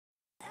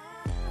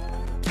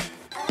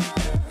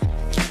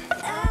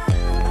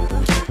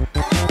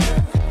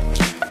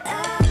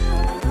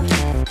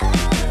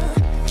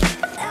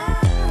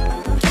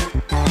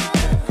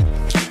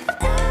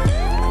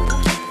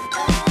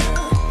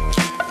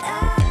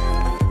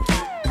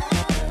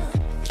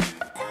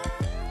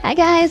Hi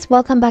guys,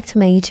 welcome back to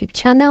my YouTube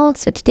channel.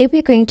 So today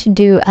we're going to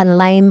do a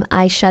lime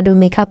eyeshadow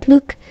makeup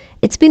look.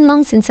 It's been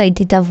long since I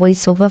did a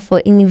voiceover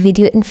for any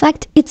video. In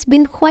fact, it's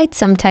been quite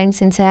some time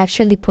since I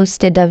actually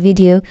posted a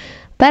video,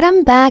 but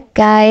I'm back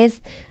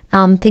guys.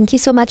 Thank you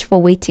so much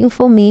for waiting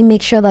for me.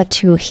 Make sure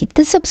that you hit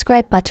the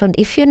subscribe button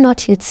if you're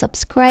not yet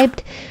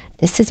subscribed.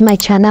 This is my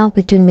channel.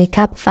 We do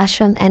makeup,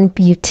 fashion, and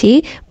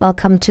beauty.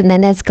 Welcome to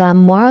Nene's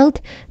Glam World.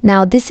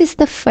 Now, this is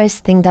the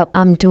first thing that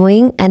I'm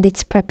doing, and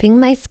it's prepping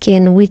my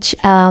skin,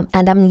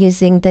 and I'm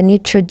using the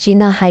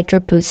Neutrogena Hydro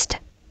Boost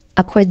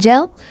Aqua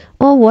Gel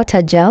or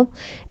Water Gel,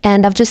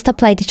 and I've just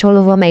applied it all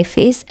over my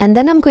face. And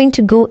then I'm going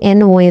to go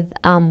in with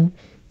the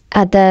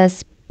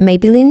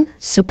Maybelline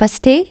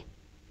Superstay.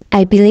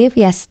 I believe,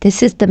 yes,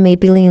 this is the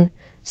Maybelline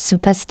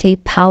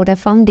Superstay Powder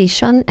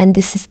Foundation, and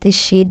this is the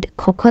shade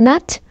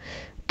Coconut.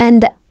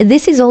 And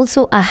this is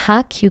also a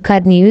hack you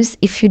can use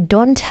if you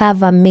don't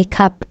have a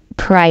makeup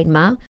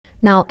primer.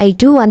 Now, I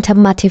do want a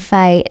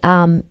mattify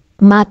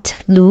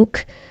matte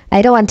look.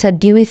 I don't want a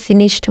dewy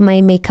finish to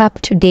my makeup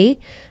today,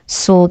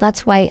 so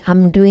that's why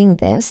I'm doing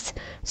this.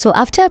 So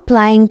after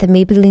applying the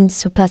Maybelline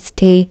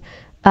Superstay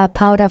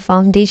Powder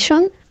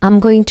Foundation, I'm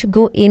going to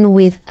go in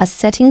with a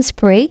setting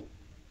spray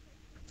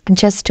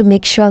just to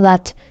make sure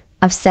that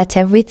I've set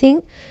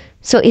everything.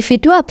 So if you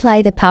do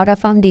apply the powder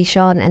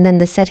foundation and then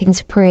the setting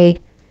spray,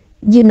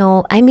 you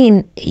know, I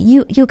mean,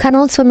 you can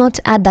also not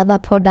add other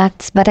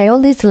products, but I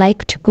always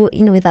like to go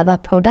in with other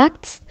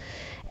products.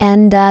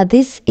 And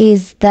this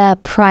is the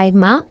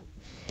primer,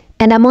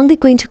 and I'm only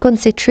going to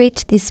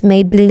concentrate this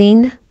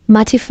Maybelline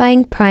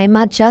mattifying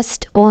primer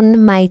just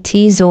on my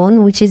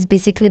T-zone, which is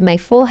basically my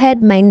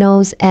forehead, my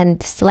nose,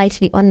 and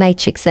slightly on my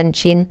cheeks and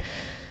chin.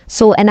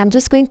 So, and I'm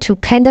just going to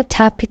kind of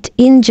tap it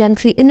in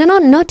gently. No,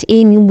 not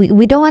in.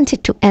 We don't want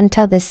it to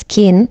enter the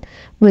skin.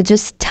 We're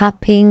just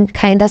tapping,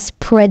 kind of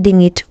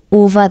spreading it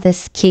over the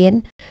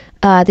skin.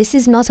 This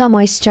is not a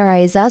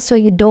moisturizer, so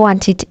you don't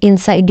want it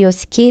inside your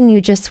skin. You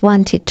just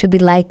want it to be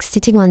like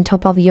sitting on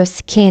top of your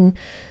skin.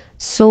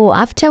 So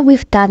after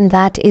we've done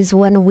that is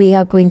when we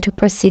are going to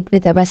proceed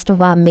with the rest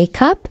of our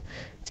makeup.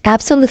 I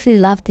absolutely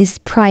love this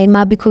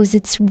primer because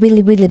it's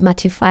really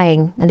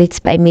mattifying, and it's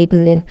by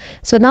Maybelline.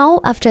 So now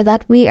after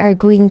that we are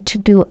going to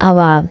do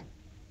our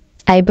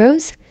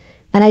eyebrows,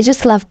 and I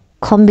just love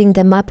combing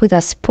them up with a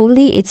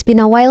spoolie. It's been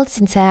a while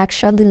since I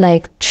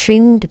actually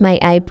trimmed my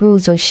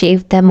eyebrows or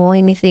shaved them or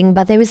anything,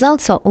 but the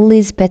results are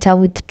always better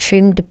with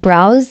trimmed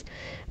brows.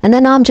 And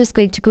then I'm just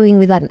going to go in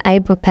with an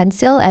eyebrow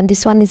pencil, and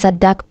this one is a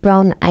dark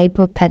brown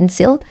eyebrow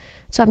pencil.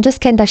 So I'm just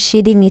kind of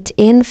shading it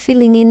in,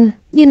 filling in,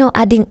 you know,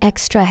 adding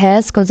extra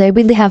hairs because I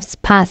really have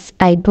sparse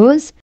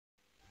eyebrows.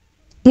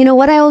 You know,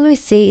 what I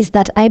always say is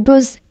that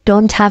eyebrows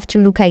don't have to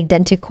look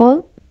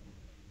identical.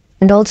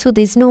 And also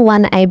there's no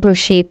one eyebrow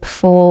shape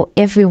for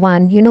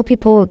everyone. You know,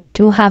 people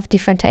do have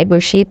different eyebrow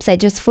shapes. I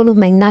just follow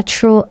my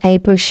natural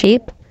eyebrow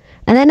shape.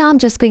 And then I'm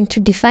just going to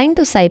define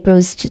those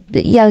eyebrows.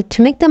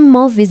 To make them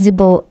more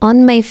visible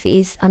on my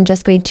face, I'm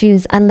just going to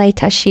use a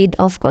lighter shade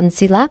of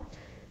concealer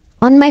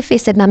on my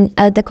face. And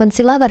the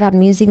concealer that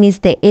I'm using is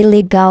the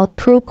LA Girl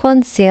Pro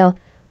Concealer,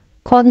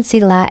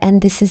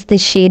 and this is the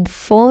shade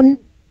Fawn.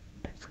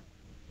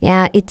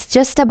 Yeah, it's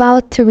just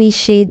about 3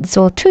 shades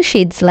or 2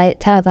 shades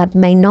lighter than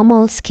my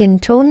normal skin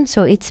tone,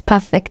 so it's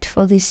perfect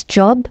for this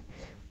job.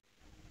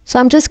 So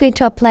I'm just going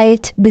to apply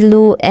it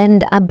below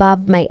and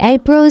above my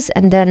eyebrows,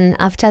 and then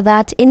after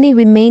that, any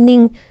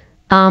remaining,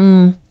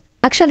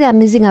 actually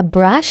I'm using a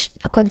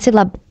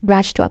concealer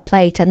brush to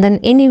apply it, and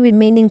then any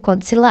remaining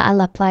concealer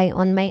I'll apply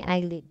on my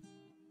eyelid.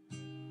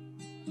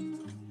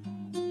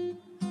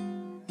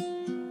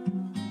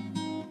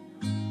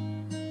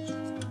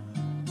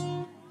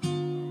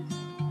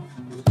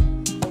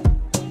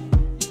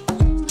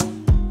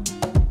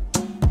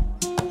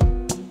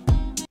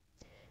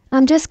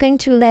 I'm just going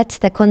to let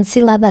the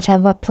concealer that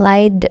I've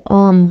applied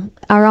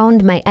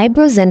around my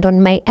eyebrows and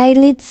on my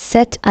eyelids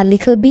set a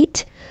little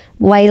bit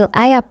while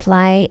I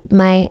apply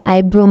my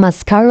eyebrow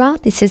mascara.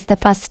 This is the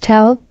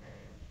Pastel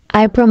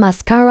Eyebrow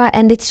Mascara,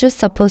 and it's just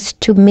supposed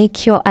to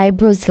make your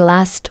eyebrows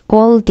last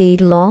all day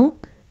long.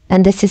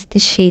 And this is the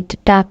shade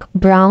Dark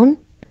Brown.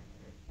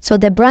 So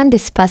the brand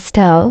is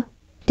Pastel.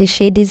 The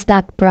shade is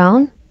Dark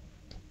Brown.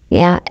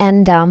 Yeah,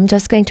 and I'm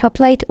just going to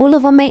apply it all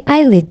over my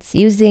eyelids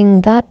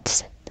using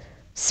that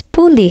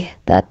spoolie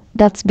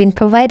that's been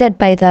provided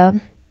by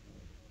the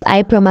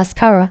eyebrow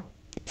mascara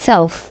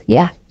itself.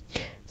 Yeah,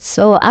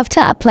 so after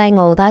applying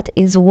all that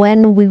is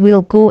when we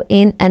will go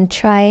in and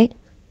try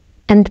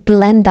and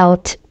blend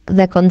out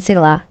the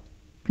concealer.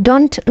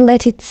 Don't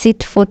let it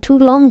sit for too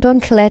long.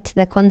 Don't let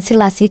the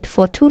concealer sit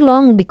for too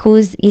long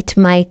because it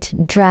might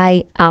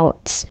dry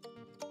out.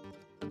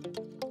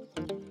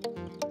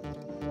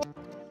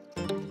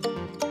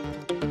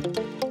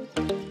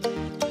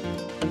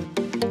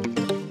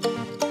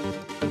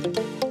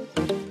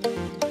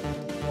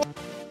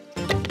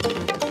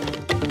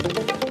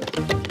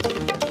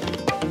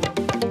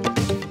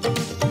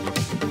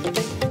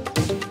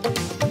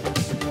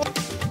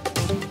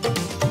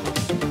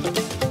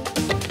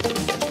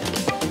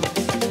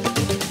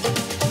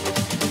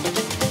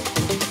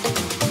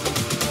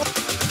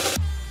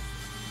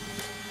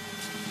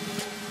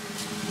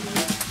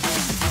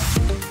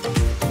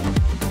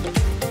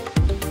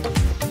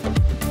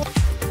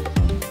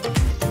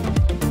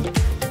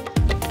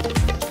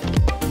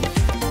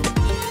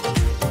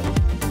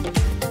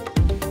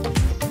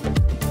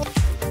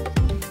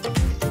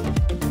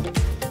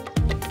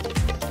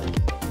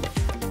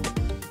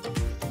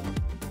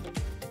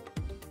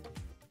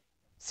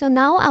 So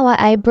now our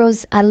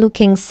eyebrows are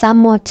looking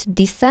somewhat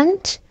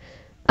decent.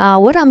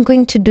 What I'm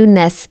going to do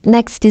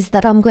next is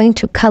that I'm going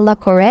to color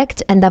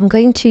correct, and I'm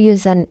going to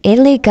use an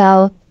LA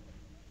Girl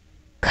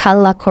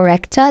color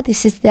corrector.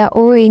 This is the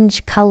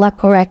orange color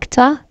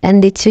corrector,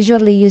 and it's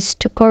usually used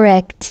to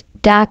correct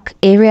dark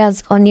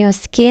areas on your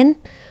skin.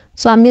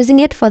 So I'm using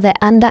it for the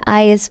under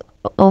eyes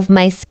of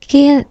my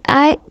skin.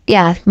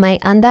 My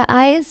under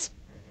eyes,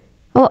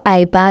 or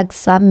eye bags,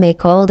 some may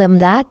call them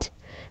that.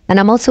 And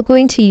I'm also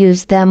going to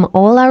use them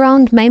all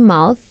around my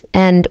mouth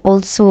and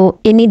also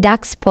any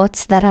dark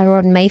spots that are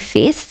on my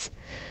face.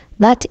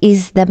 That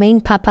is the main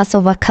purpose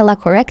of a color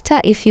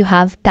corrector if you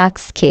have dark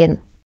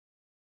skin.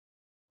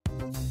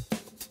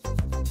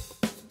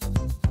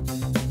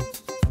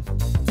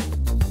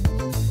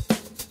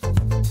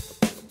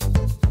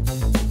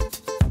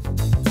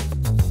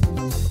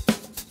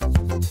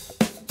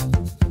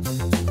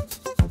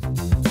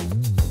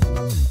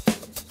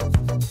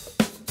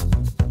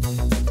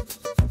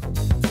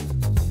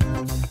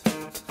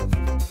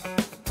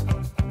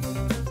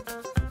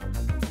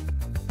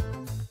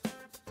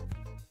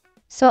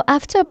 So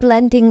after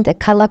blending the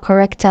color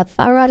corrector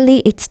thoroughly,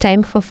 it's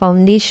time for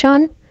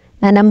foundation.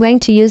 And I'm going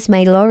to use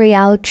my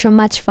L'Oreal True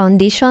Match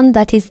foundation.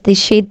 That is the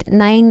shade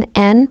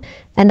 9N.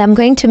 And I'm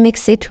going to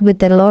mix it with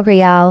the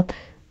L'Oreal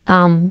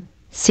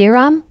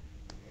serum.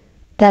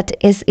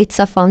 It's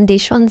a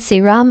foundation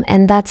serum.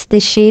 And that's the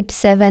shade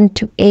 7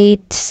 to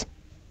 8,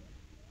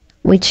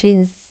 which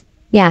is,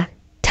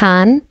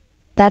 tan.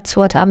 That's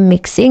what I'm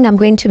mixing. I'm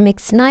going to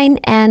mix 9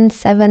 and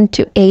 7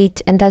 to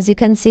 8. And as you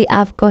can see,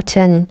 I've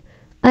gotten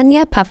a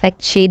near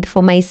perfect shade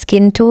for my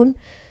skin tone.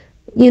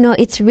 You know,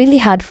 it's really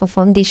hard for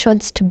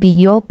foundations to be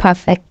your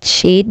perfect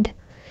shade,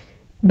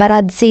 but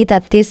I'd say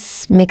that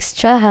this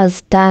mixture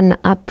has done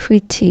a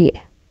pretty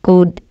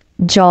good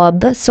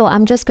job. So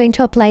I'm just going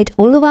to apply it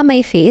all over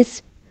my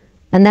face,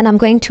 and then I'm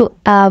going to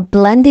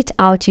blend it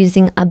out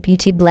using a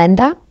beauty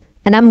blender.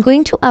 And I'm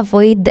going to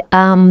avoid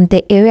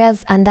the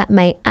areas under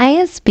my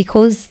eyes,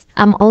 because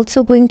I'm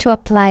also going to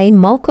apply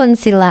more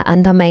concealer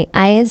under my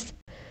eyes.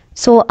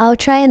 So I'll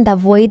try and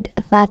avoid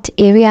that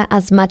area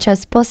as much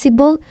as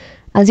possible.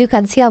 As you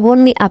can see, I've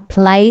only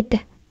applied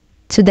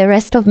to the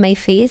rest of my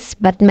face,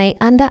 but my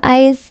under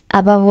eyes,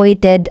 I've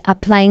avoided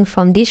applying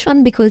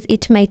foundation because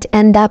it might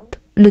end up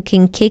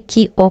looking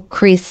cakey or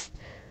crease.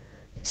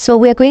 So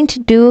we're going to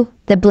do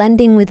the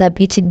blending with a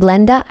beauty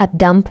blender, a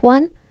damp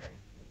one.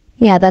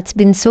 Yeah, that's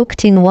been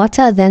soaked in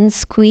water, then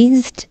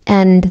squeezed,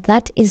 and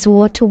that is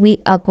what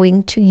we are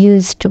going to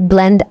use to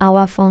blend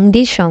our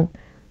foundation.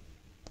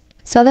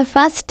 So the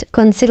first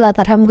concealer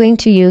that I'm going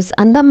to use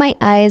under my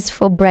eyes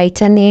for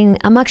brightening,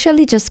 I'm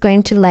actually just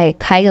going to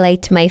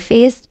highlight my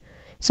face.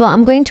 So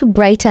I'm going to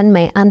brighten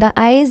my under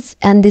eyes,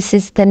 and this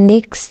is the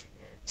NYX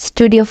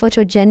Studio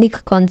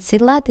Photogenic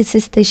Concealer. This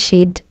is the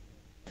shade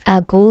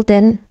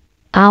Golden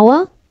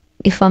Hour.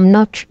 If I'm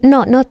not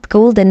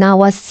Golden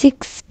Hour,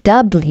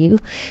 6W,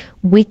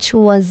 which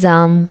was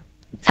a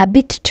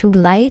bit too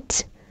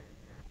light.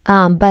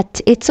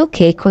 But it's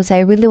okay because I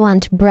really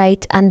want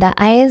bright under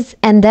eyes.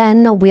 And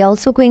then we're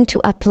also going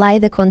to apply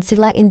the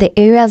concealer in the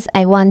areas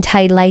I want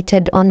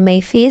highlighted on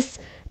my face,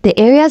 the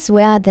areas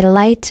where the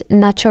light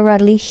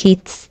naturally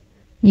hits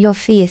your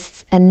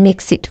face and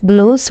makes it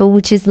glow, so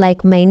which is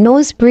like my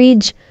nose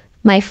bridge,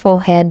 my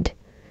forehead.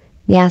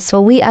 Yeah,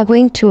 so we are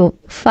going to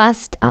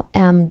first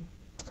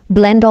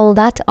blend all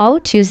that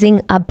out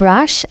using a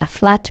brush, a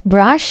flat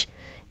brush.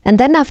 And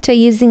then after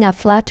using a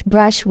flat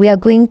brush, we are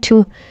going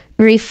to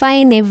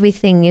refine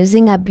everything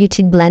using a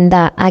beauty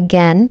blender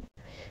again,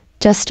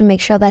 just to make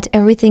sure that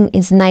everything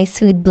is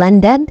nicely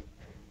blended.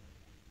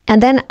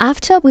 And then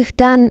after we've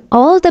done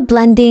all the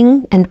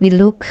blending and we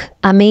look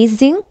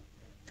amazing,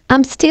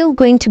 I'm still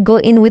going to go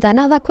in with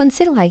another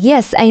concealer.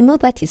 Yes, I know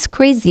that is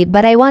crazy,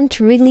 but I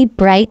want really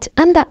bright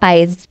under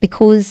eyes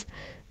because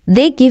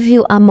they give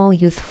you a more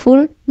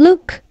youthful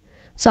look.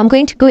 So I'm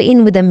going to go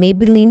in with the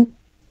Maybelline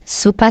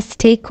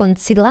Superstay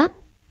Concealer.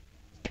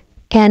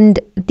 And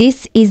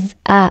this is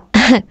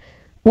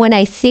when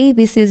I say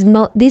this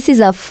is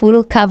a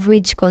full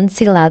coverage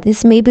concealer.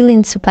 This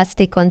Maybelline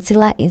Superstay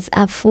Concealer is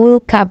a full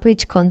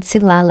coverage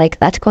concealer. Like,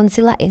 that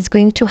concealer is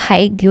going to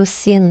hide your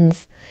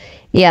sins.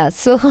 Yeah,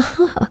 so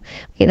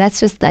okay, that's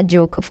just a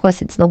joke. Of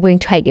course, it's not going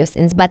to hide your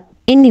sins. But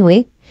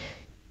anyway,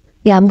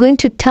 yeah, I'm going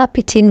to tap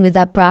it in with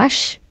a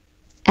brush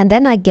and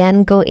then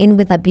again go in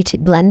with a beauty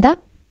blender,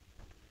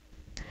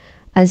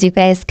 as you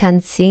guys can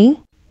see.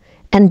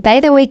 And by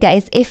the way,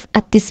 guys, if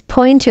at this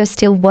point you're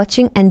still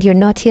watching and you're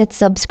not yet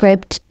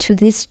subscribed to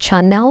this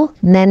channel,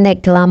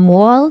 Nene Glam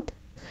World,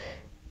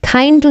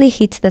 kindly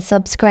hit the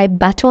subscribe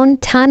button,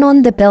 turn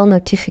on the bell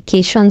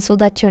notification so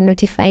that you're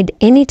notified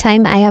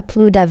anytime I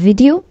upload a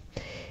video.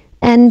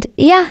 And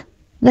yeah,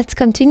 let's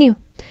continue.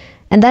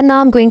 And then now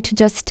I'm going to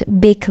just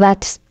bake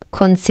that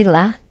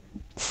concealer,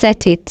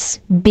 set it,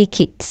 bake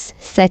it,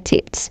 set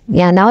it.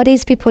 Yeah,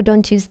 nowadays people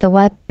don't use the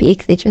word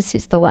bake, they just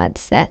use the word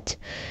set.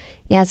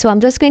 Yeah, so I'm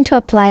just going to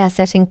apply a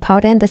setting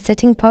powder, and the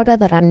setting powder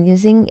that I'm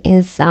using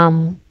is,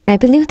 I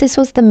believe this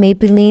was the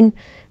Maybelline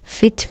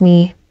Fit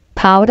Me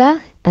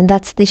powder. and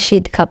that's the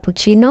shade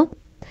Cappuccino.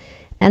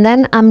 And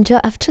then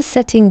after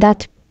setting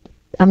that,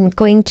 I'm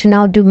going to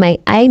now do my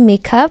eye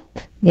makeup.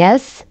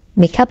 Yes,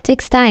 makeup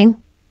takes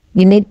time.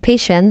 You need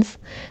patience.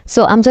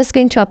 So I'm just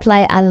going to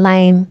apply a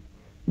lime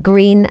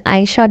green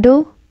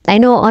eyeshadow. I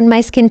know on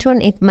my skin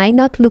tone it might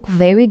not look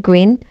very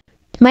green.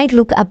 It might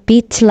look a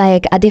bit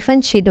like a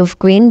different shade of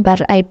green,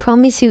 but I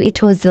promise you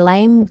it was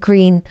lime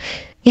green.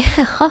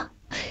 Yeah,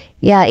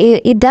 yeah,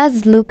 it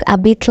does look a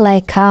bit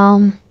like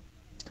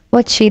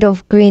what shade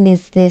of green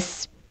is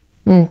this?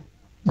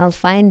 I'll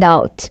find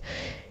out.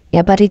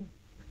 Yeah, but it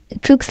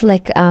looks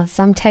like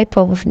some type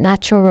of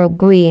natural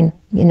green,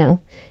 you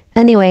know.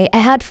 Anyway, I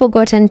had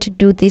forgotten to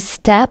do this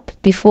step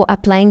before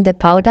applying the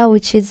powder,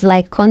 which is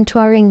like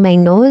contouring my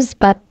nose,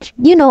 but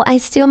you know, I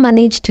still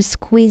managed to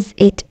squeeze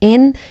it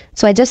in.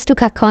 So I just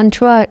took a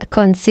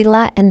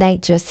concealer and I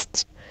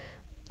just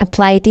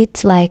applied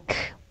it like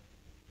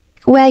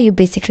where you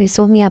basically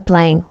saw me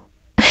applying.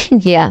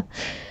 Yeah.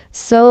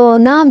 So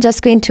now I'm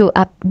just going to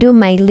do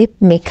my lip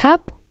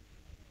makeup.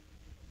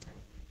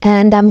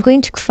 And I'm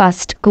going to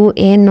first go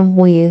in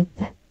with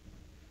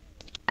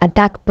a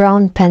dark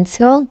brown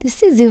pencil.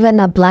 This is even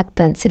a black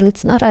pencil.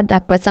 It's not a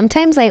dark, but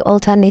sometimes I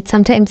alternate.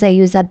 Sometimes I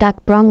use a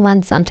dark brown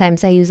one.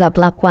 Sometimes I use a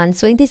black one.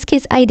 So in this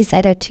case, I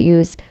decided to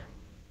use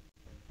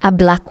a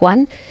black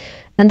one.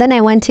 And then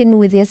I went in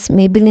with this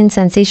Maybelline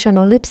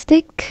Sensational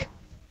lipstick.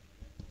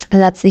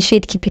 That's the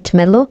shade Keep It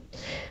Mellow.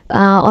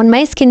 On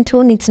my skin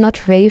tone, it's not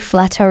very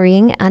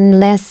flattering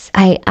unless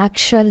I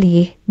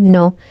actually,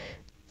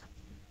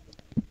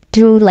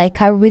 do like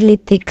a really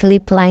thick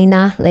lip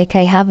liner like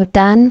I have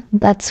done.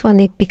 That's when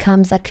it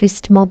becomes at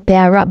least more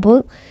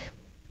bearable.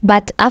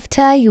 But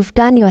after you've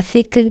done your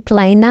thick lip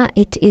liner,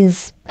 it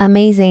is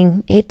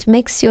amazing. It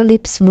makes your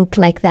lips look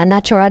like they're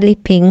naturally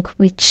pink,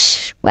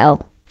 which,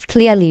 well,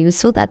 clearly you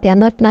saw that they're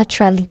not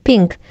naturally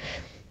pink.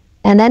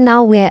 And then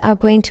now we are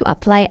going to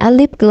apply a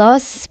lip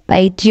gloss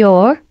by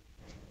Dior.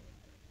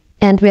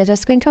 And we're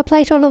just going to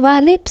apply it all over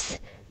our lips.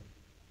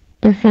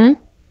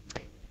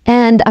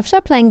 And after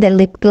applying the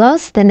lip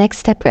gloss, the next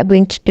step we're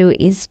going to do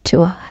is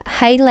to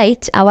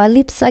highlight our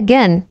lips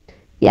again.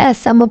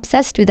 Yes, I'm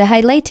obsessed with the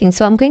highlighting.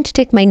 So I'm going to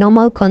take my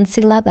normal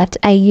concealer that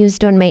I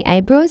used on my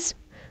eyebrows,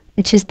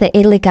 which is the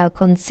Illegal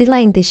Concealer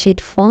in the shade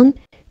Fawn.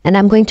 And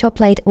I'm going to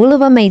apply it all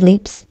over my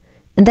lips.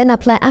 And then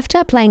after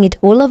applying it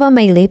all over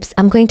my lips,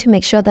 I'm going to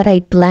make sure that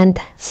I blend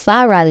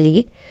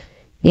thoroughly.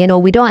 You know,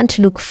 we don't want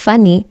to look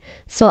funny.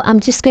 So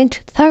I'm just going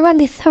to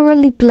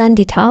thoroughly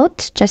blend it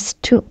out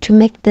just to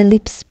make the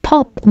lips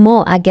pop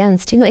more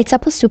against. You know, it's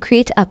supposed to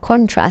create a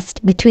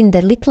contrast between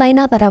the lip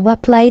liner that I've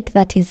applied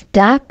that is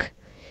dark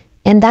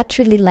and that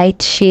really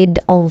light shade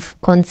of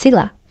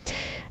concealer.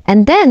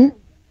 And then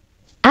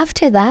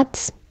after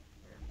that,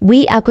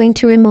 we are going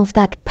to remove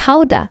that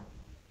powder.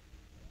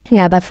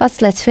 Yeah, but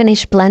first let's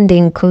finish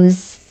blending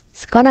because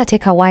it's gonna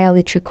take a while.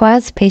 It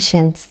requires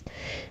patience.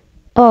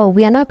 Oh,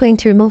 we are not going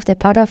to remove the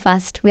powder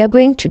first. We are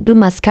going to do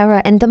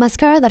mascara. And the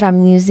mascara that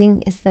I'm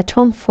using is the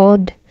Tom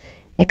Ford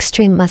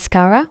Extreme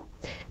Mascara.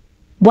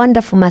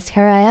 Wonderful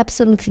mascara. I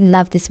absolutely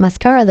love this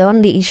mascara. The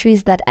only issue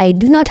is that I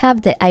do not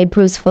have the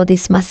eyebrows for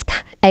this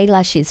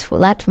eyelashes for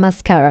that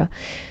mascara.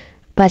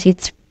 But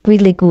it's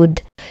really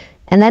good.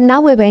 And then now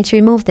we're going to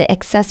remove the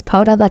excess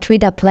powder that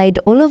we'd applied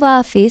all over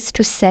our face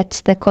to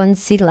set the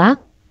concealer.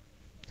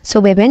 So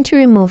we're going to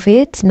remove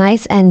it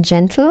nice and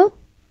gentle.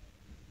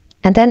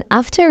 And then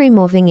after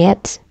removing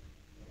it,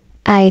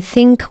 I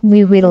think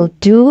we will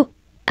do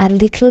a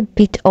little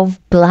bit of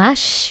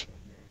blush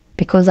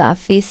because our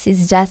face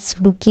is just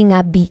looking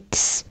a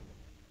bit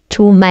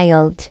too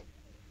mild.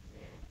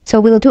 So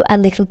we'll do a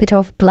little bit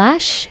of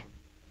blush.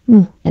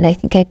 And I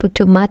think I put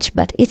too much,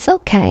 but it's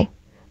okay.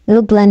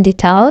 We'll blend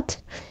it out.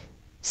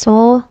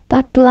 So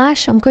that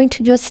blush, I'm going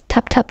to just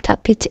tap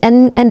it.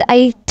 And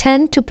I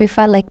tend to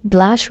prefer like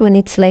blush when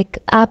it's like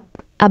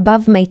up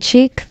above my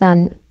cheek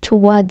than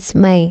towards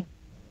my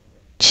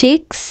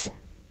cheeks.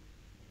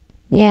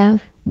 Yeah,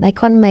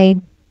 like on my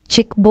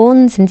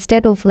cheekbones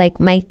instead of like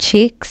my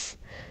cheeks.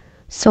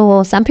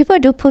 So some people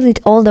do put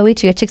it all the way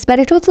to your cheeks, but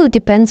it also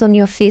depends on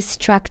your face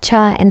structure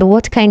and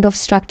what kind of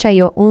structure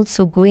you're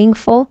also going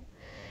for.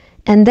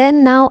 And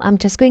then now I'm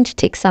just going to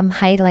take some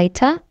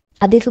highlighter,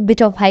 a little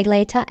bit of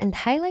highlighter, and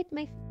highlight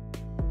my